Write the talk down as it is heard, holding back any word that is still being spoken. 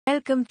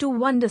Welcome to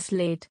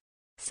Wonderslate.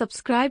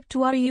 Subscribe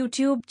to our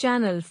YouTube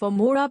channel for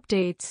more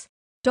updates.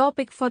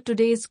 Topic for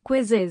today's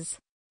quiz is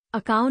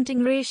accounting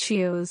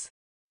ratios.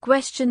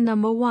 Question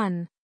number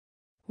 1.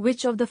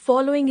 Which of the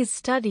following is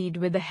studied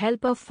with the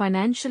help of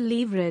financial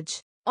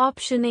leverage?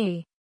 Option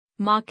A.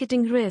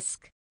 Marketing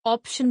risk.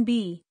 Option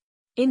B.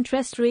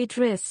 Interest rate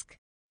risk.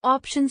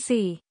 Option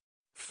C.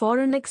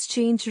 Foreign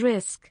exchange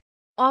risk.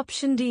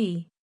 Option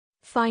D.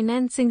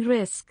 Financing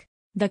risk.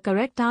 The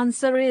correct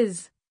answer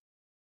is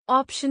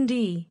Option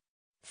D.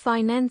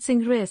 Financing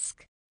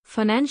risk.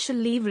 Financial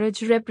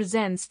leverage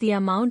represents the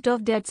amount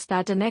of debts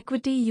that an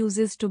equity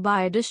uses to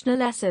buy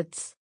additional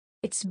assets.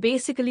 It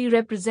basically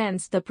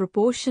represents the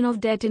proportion of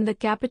debt in the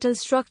capital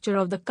structure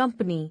of the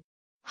company.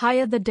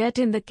 Higher the debt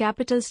in the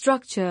capital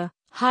structure,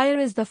 higher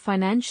is the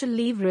financial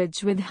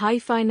leverage with high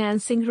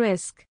financing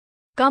risk.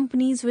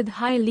 Companies with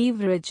high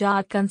leverage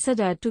are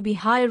considered to be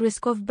high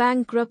risk of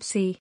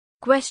bankruptcy.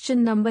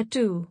 Question number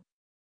 2.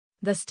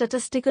 The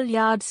statistical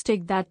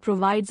yardstick that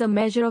provides a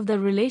measure of the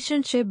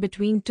relationship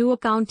between two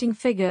accounting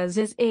figures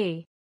is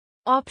A.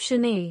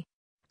 Option A.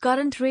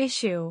 Current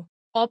ratio.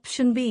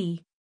 Option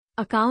B.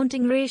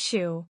 Accounting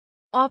ratio.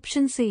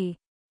 Option C.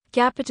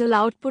 Capital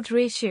output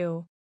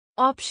ratio.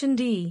 Option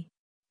D.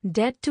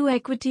 Debt to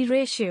equity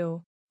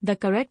ratio. The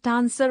correct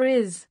answer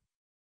is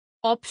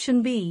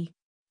Option B.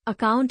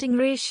 Accounting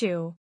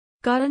ratio.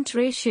 Current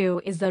ratio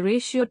is the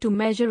ratio to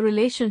measure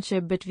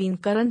relationship between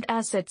current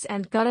assets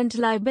and current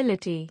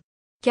liability.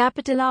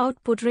 Capital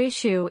output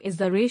ratio is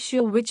the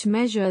ratio which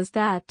measures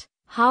that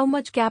how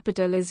much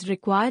capital is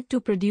required to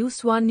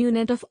produce one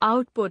unit of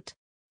output.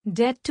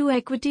 Debt to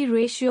equity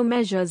ratio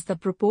measures the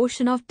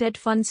proportion of debt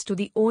funds to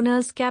the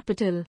owner's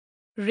capital.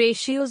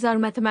 Ratios are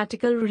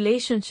mathematical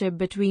relationship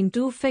between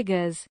two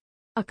figures.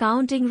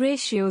 Accounting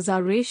ratios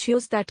are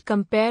ratios that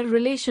compare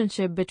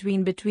relationship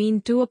between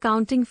two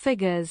accounting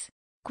figures.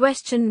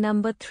 Question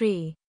number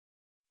 3.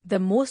 The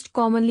most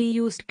commonly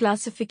used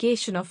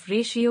classification of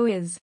ratio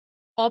is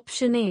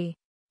Option A.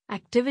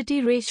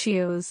 Activity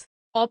ratios.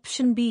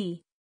 Option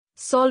B.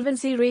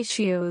 Solvency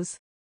ratios.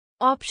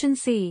 Option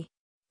C.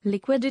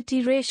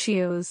 Liquidity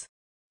ratios.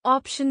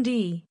 Option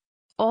D.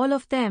 All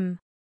of them.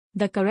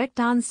 The correct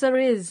answer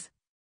is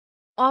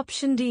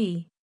Option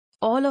D.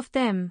 All of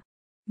them.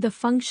 The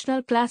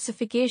functional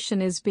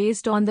classification is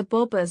based on the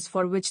purpose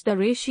for which the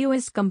ratio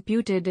is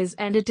computed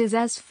and it is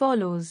as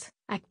follows: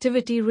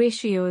 activity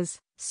ratios,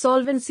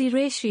 solvency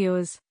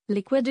ratios,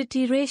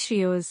 liquidity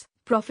ratios,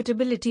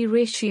 profitability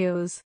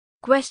ratios.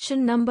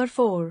 Question number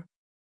 4.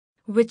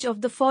 Which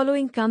of the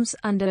following comes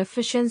under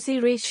efficiency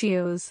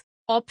ratios?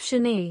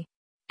 Option A.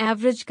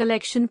 Average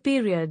collection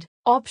period.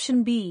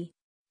 Option B.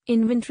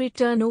 Inventory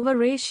turnover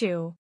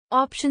ratio.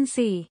 Option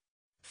C.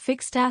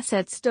 Fixed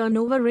assets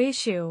turnover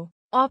ratio.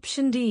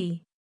 Option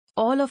D.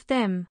 All of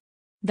them.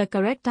 The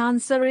correct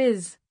answer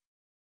is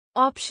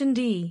Option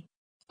D.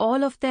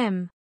 All of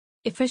them.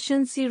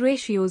 Efficiency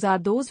ratios are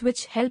those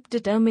which help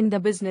determine the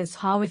business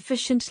how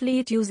efficiently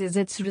it uses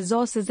its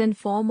resources in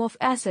form of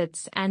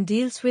assets and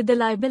deals with the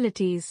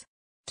liabilities.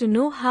 To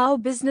know how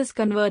business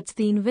converts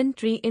the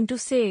inventory into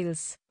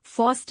sales,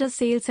 fosters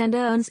sales and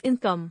earns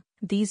income,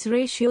 these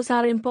ratios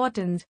are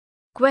important.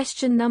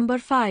 Question number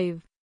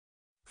 5.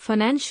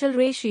 Financial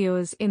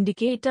ratios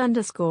indicate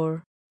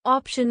underscore.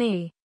 Option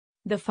A.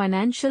 The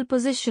financial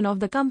position of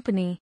the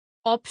company.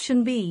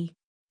 Option B.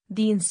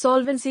 The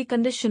insolvency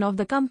condition of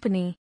the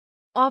company.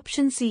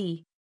 Option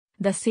C.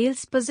 The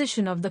sales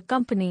position of the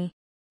company.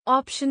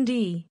 Option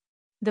D.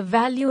 The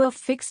value of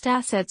fixed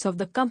assets of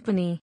the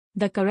company.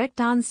 The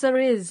correct answer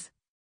is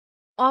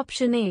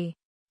Option A.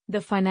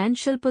 The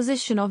financial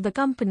position of the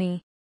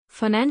company.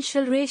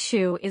 Financial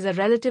ratio is a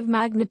relative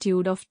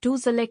magnitude of two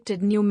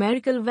selected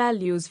numerical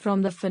values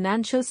from the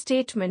financial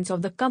statements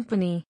of the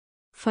company.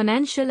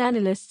 Financial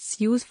analysts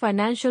use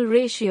financial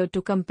ratio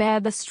to compare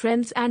the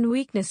strengths and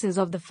weaknesses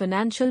of the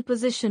financial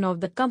position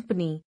of the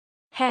company.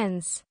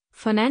 Hence,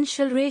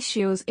 financial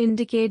ratios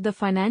indicate the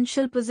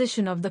financial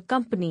position of the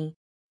company.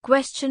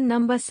 Question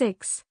number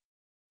 6.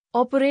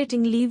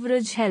 Operating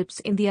leverage helps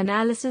in the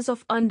analysis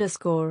of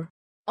underscore.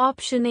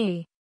 Option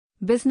A.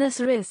 Business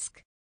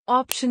risk.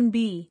 Option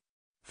B.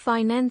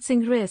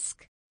 Financing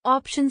risk.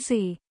 Option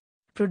C.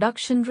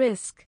 Production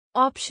risk.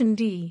 Option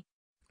D.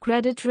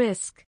 Credit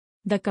risk.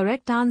 The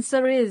correct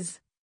answer is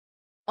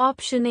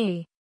Option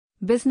A.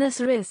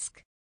 Business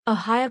risk. A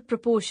higher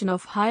proportion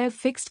of higher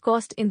fixed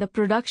cost in the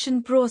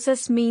production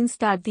process means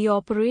that the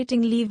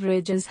operating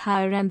leverage is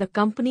higher and the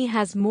company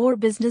has more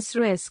business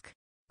risk.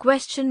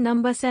 Question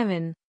number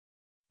 7.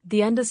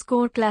 The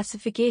underscore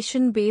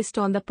classification based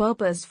on the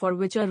purpose for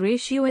which a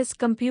ratio is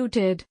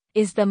computed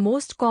is the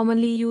most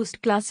commonly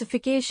used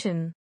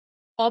classification.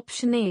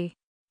 Option A.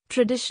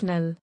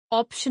 Traditional.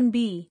 Option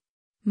B.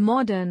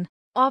 Modern.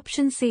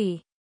 Option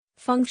C.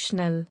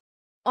 Functional.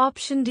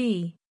 Option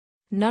D.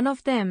 None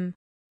of them.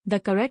 The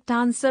correct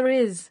answer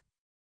is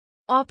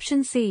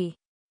Option C.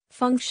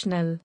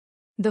 Functional.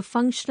 The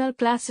functional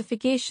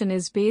classification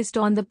is based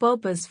on the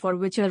purpose for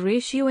which a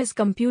ratio is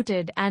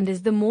computed and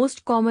is the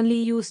most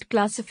commonly used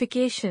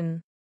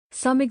classification.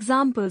 Some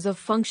examples of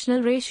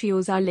functional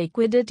ratios are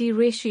liquidity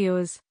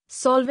ratios,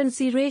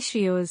 solvency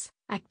ratios,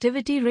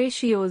 activity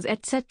ratios,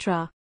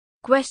 etc.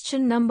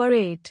 Question number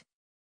 8.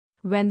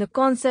 When the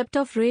concept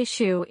of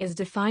ratio is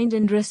defined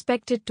in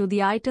respect to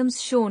the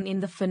items shown in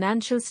the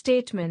financial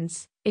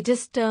statements, it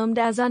is termed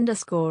as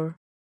underscore.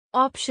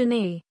 Option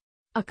A.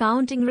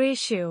 Accounting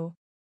ratio.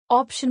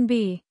 Option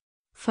B.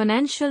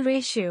 Financial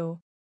ratio.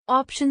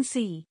 Option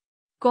C.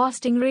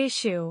 Costing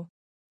ratio.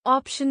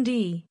 Option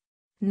D.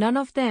 None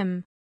of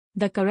them.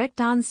 The correct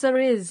answer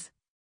is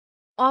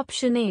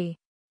Option A.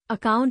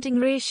 Accounting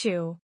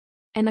ratio.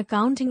 An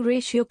accounting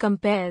ratio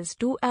compares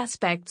two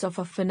aspects of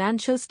a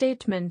financial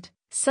statement,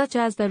 such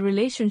as the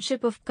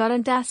relationship of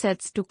current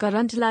assets to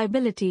current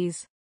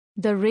liabilities.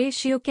 The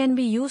ratio can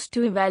be used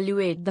to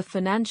evaluate the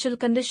financial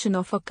condition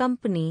of a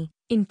company,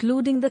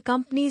 including the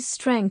company's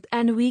strengths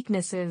and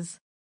weaknesses.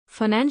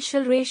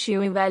 Financial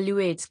ratio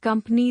evaluates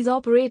companies'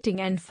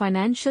 operating and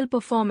financial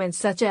performance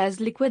such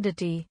as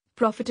liquidity,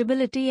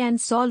 profitability and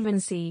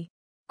solvency.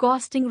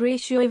 Costing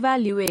ratio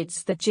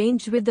evaluates the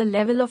change with the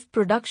level of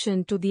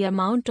production to the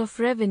amount of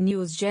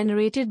revenues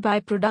generated by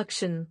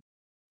production.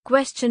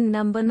 Question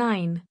number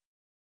 9.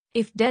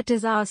 If debt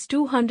is Rs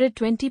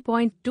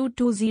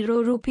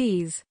 220.220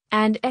 rupees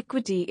and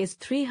equity is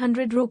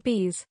 300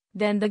 rupees,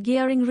 then the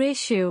gearing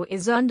ratio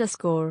is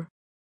underscore.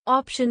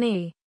 Option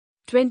A.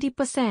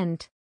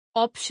 20%.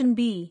 Option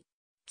B.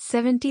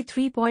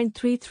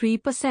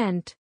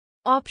 73.33%.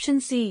 Option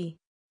C.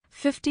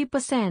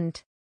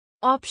 50%.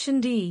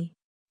 Option D.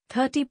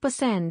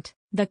 30%.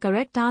 The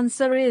correct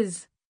answer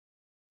is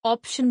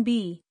Option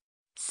B.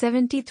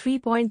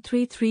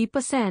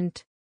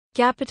 73.33%.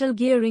 Capital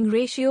gearing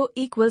ratio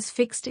equals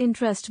fixed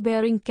interest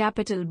bearing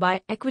capital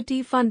by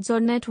equity funds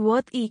or net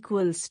worth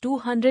equals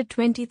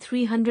 220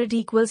 300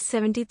 equals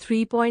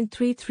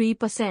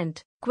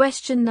 73.33%.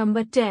 Question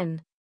number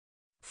 10.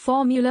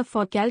 Formula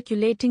for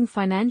calculating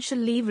financial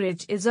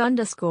leverage is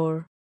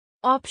underscore.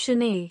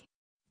 Option A.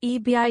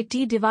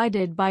 EBIT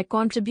divided by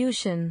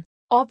contribution.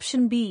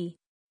 Option B.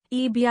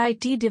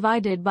 EBIT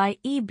divided by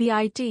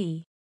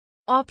EBIT.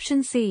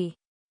 Option C.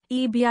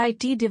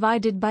 EBIT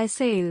divided by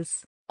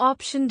sales.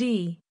 Option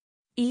D.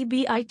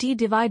 EBIT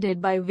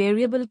divided by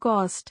variable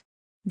cost.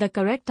 The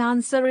correct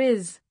answer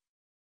is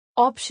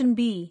Option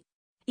B.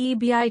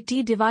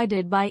 EBIT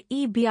divided by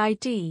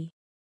EBIT.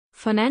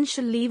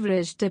 Financial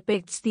leverage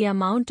depicts the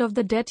amount of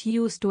the debt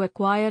used to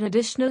acquire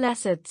additional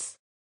assets.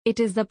 It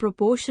is the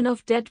proportion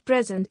of debt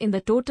present in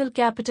the total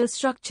capital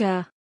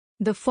structure.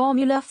 The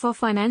formula for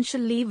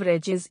financial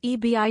leverage is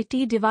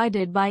EBIT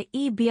divided by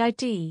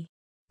EBIT.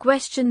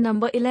 Question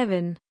number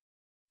 11.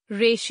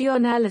 Ratio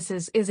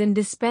analysis is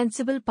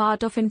indispensable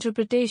part of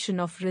interpretation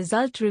of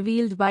result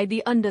revealed by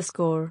the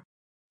underscore.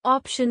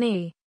 Option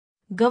A.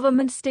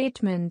 Government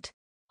statement.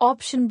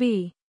 Option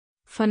B.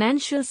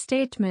 Financial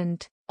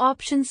statement.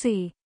 Option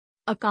C.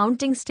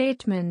 Accounting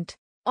statement.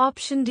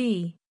 Option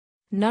D.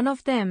 None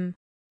of them.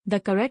 The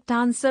correct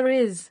answer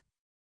is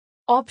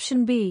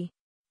Option B.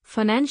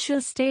 Financial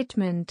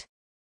statement.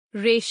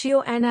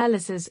 Ratio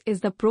analysis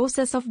is the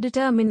process of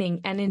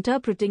determining and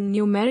interpreting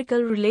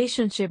numerical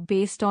relationship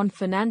based on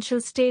financial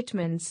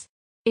statements.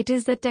 It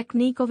is the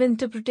technique of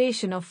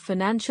interpretation of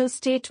financial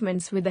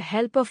statements with the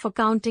help of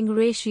accounting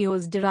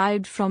ratios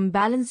derived from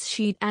balance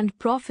sheet and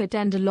profit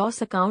and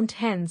loss account.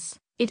 Hence,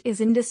 it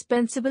is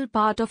indispensable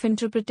part of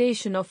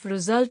interpretation of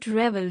result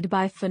revealed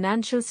by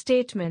financial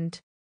statement.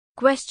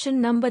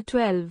 Question number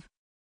 12.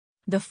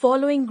 The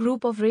following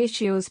group of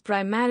ratios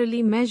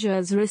primarily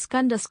measures risk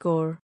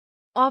underscore.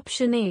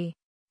 Option A.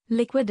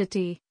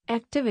 Liquidity,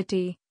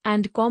 activity,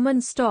 and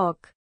common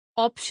stock.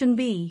 Option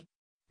B.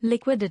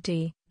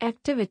 Liquidity,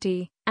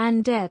 activity,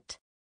 and debt.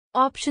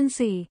 Option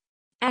C.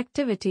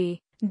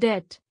 Activity,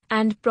 debt,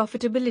 and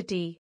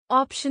profitability.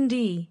 Option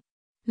D.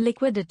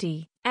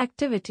 Liquidity,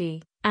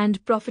 activity,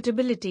 and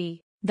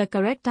profitability. The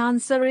correct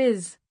answer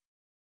is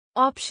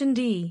Option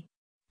D.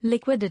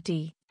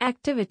 Liquidity,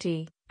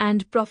 activity,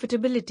 and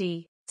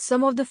profitability.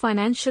 Some of the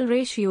financial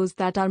ratios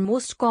that are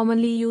most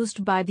commonly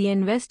used by the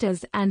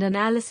investors and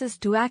analysis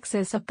to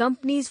assess a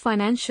company's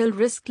financial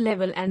risk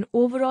level and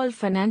overall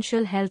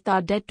financial health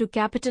are debt to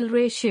capital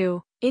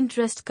ratio,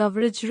 interest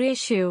coverage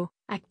ratio,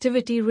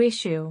 activity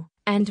ratio,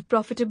 and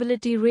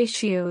profitability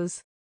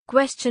ratios.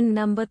 Question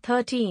number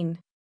 13.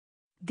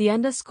 The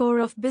underscore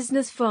of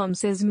business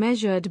firms is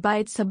measured by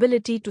its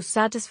ability to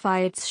satisfy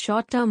its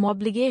short-term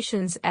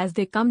obligations as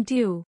they come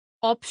due.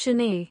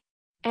 Option A.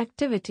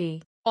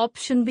 Activity.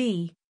 Option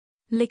B.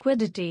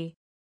 Liquidity.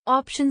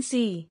 Option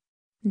C.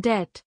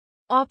 Debt.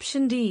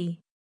 Option D.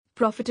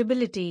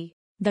 Profitability.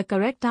 The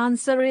correct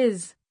answer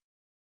is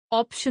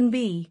Option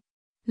B.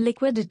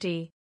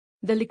 Liquidity.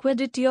 The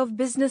liquidity of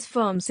business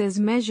firms is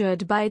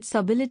measured by its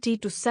ability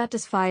to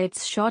satisfy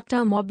its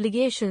short-term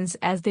obligations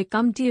as they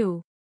come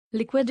due.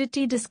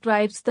 Liquidity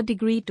describes the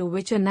degree to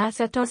which an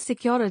asset or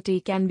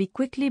security can be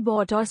quickly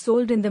bought or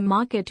sold in the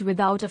market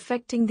without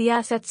affecting the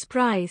asset's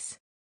price.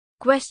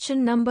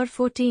 Question number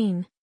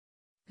 14.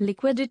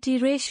 Liquidity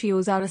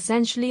ratios are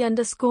essentially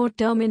underscore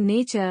term in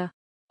nature.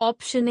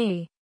 Option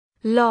A.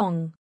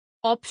 Long.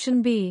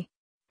 Option B,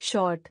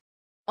 short.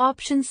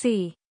 Option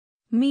C,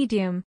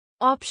 medium.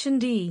 Option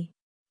D,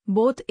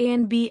 both A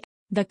and B.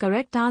 The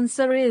correct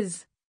answer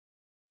is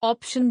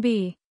option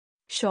B,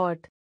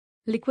 short.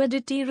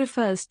 Liquidity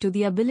refers to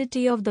the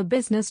ability of the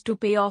business to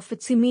pay off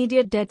its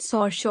immediate debts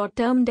or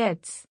short-term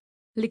debts.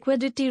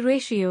 Liquidity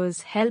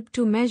ratios help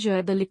to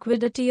measure the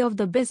liquidity of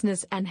the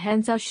business and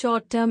hence are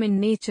short-term in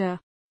nature.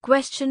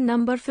 Question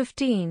number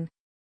 15.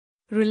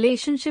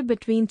 Relationship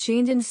between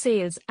change in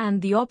sales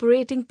and the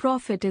operating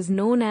profit is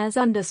known as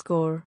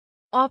underscore.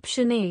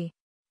 Option A,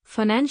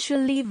 financial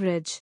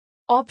leverage.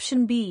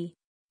 Option B,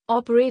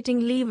 operating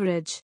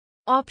leverage.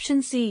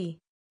 Option C,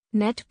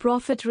 net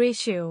profit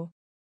ratio.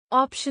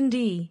 Option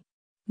D,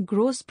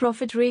 gross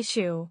profit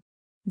ratio.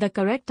 The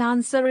correct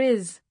answer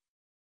is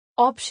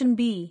option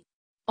B,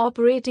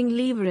 operating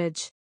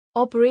leverage.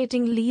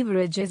 Operating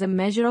leverage is a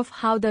measure of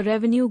how the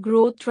revenue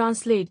growth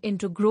translates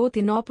into growth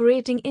in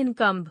operating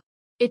income.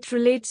 It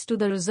relates to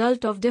the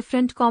result of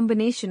different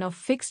combination of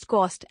fixed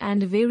cost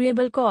and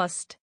variable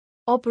cost.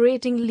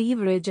 Operating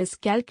leverage is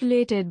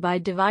calculated by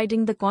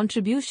dividing the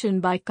contribution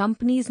by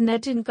company's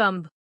net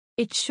income.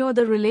 It shows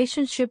the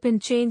relationship in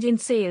change in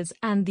sales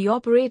and the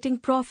operating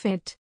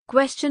profit.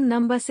 Question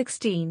number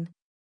 16.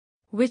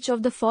 Which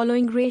of the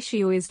following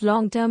ratio is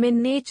long-term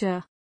in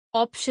nature?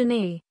 Option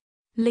A,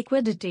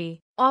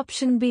 liquidity.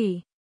 Option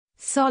B,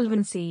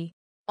 solvency.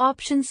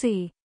 Option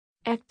C,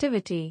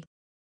 activity.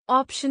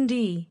 Option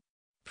D,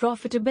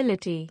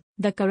 profitability.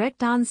 The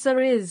correct answer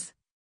is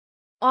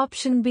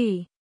option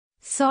B,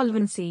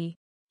 solvency.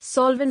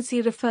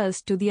 Solvency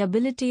refers to the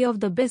ability of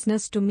the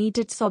business to meet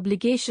its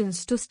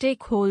obligations to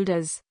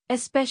stakeholders,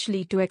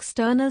 especially to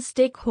external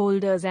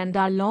stakeholders, and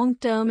are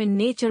long-term in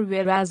nature,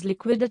 whereas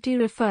liquidity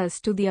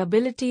refers to the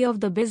ability of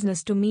the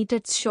business to meet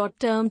its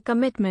short-term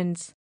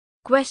commitments.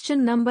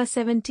 Question number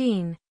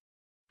 17.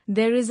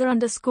 There is a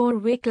underscore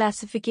way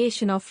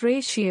classification of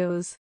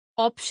ratios.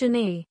 Option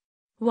A,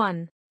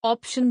 1.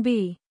 Option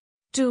B,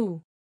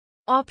 2.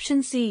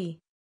 Option C,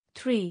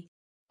 3.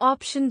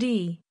 Option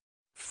D,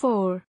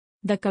 4.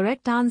 The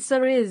correct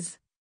answer is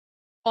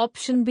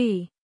option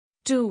B,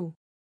 2.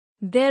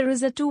 There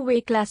is a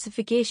two-way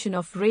classification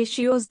of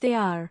ratios. They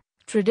are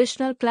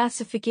traditional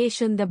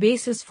classification, the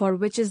basis for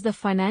which is the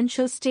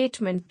financial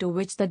statement to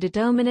which the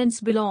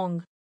determinants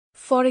belong.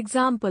 For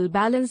example,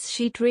 balance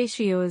sheet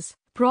ratios,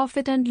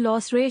 profit and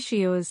loss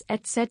ratios,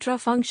 etc.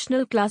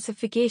 Functional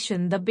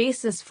classification, the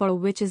basis for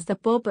which is the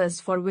purpose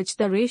for which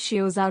the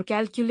ratios are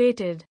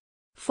calculated.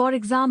 For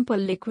example,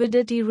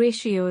 liquidity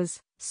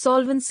ratios,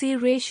 solvency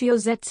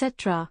ratios,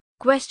 etc.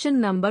 Question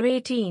number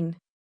 18.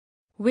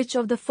 Which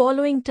of the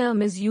following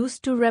term is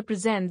used to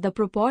represent the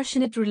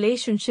proportionate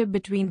relationship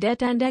between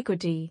debt and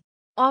equity?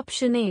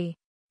 Option A,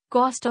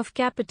 cost of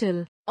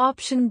capital.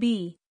 Option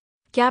B,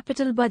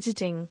 capital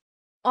budgeting.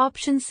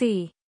 Option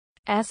C,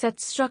 asset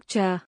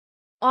structure.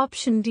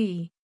 Option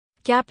D,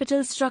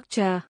 capital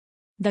structure.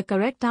 The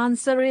correct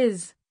answer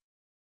is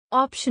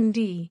option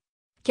D,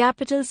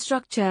 capital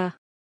structure.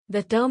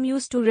 The term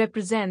used to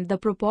represent the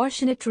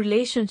proportionate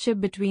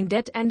relationship between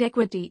debt and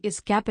equity is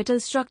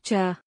capital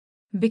structure.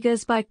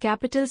 Because by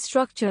capital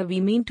structure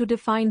we mean to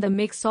define the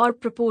mix or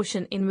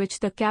proportion in which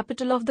the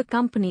capital of the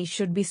company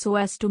should be so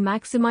as to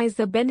maximize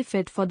the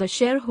benefit for the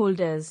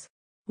shareholders.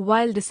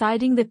 While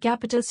deciding the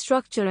capital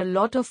structure, a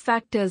lot of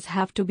factors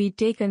have to be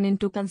taken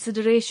into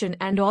consideration,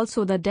 and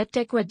also the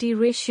debt-equity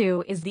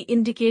ratio is the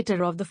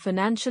indicator of the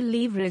financial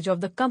leverage of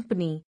the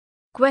company.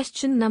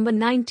 Question number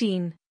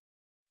 19.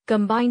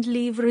 Combined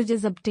leverage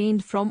is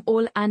obtained from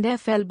OL and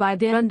FL by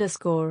their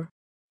underscore.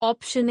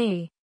 Option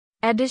A,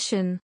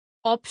 addition.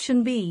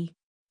 Option B,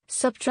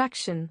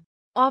 subtraction.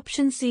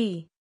 Option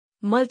C,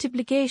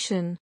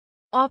 multiplication.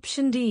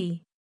 Option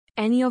D,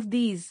 any of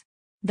these.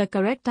 The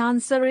correct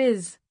answer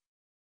is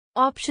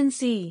option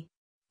C,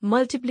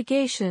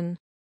 multiplication.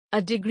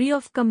 A degree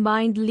of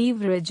combined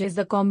leverage is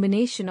the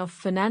combination of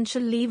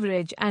financial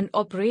leverage and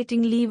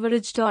operating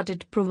leverage.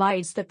 It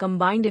provides the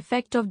combined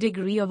effect of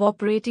degree of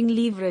operating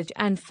leverage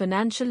and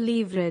financial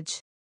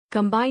leverage.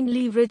 Combined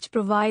leverage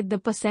provide the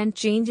percent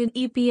change in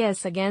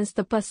EPS against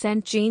the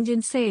percent change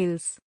in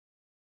sales.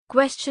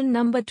 Question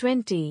number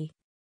 20.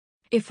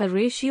 If a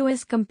ratio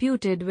is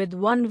computed with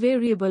one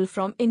variable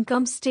from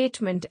income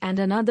statement and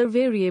another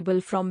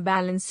variable from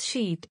balance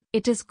sheet,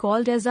 it is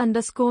called as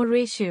underscore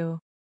ratio.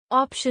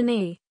 Option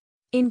A,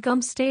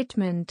 income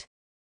statement.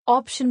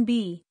 Option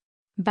B,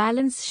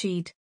 balance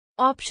sheet.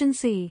 Option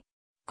C,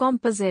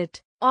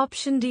 composite.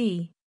 Option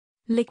D,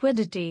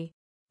 liquidity.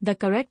 The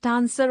correct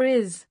answer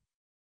is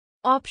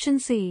option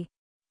C,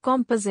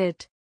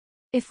 composite.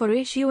 If a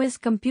ratio is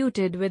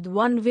computed with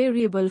one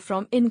variable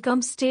from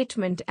income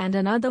statement and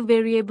another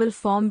variable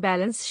from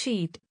balance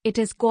sheet, it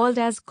is called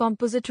as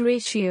composite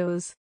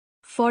ratios.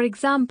 For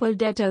example,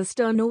 debtors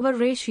turnover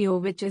ratio,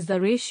 which is the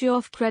ratio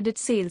of credit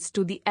sales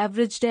to the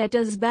average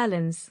debtors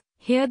balance.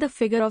 Here the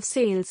figure of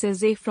sales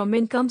is A from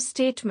income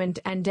statement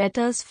and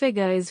debtors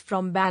figure is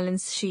from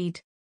balance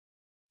sheet.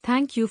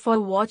 Thank you for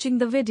watching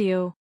the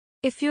video.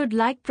 If you'd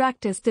like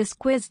practice this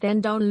quiz,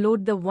 then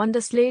download the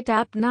Wonderslate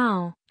app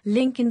now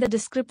Link in the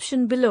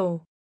description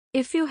below.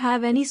 If you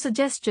have any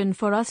suggestion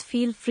for us,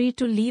 feel free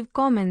to leave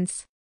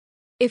comments.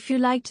 If you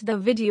liked the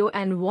video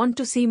and want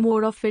to see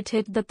more of it,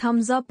 hit the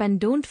thumbs up and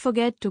don't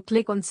forget to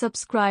click on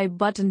subscribe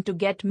button to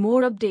get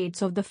more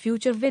updates of the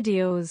future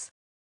videos.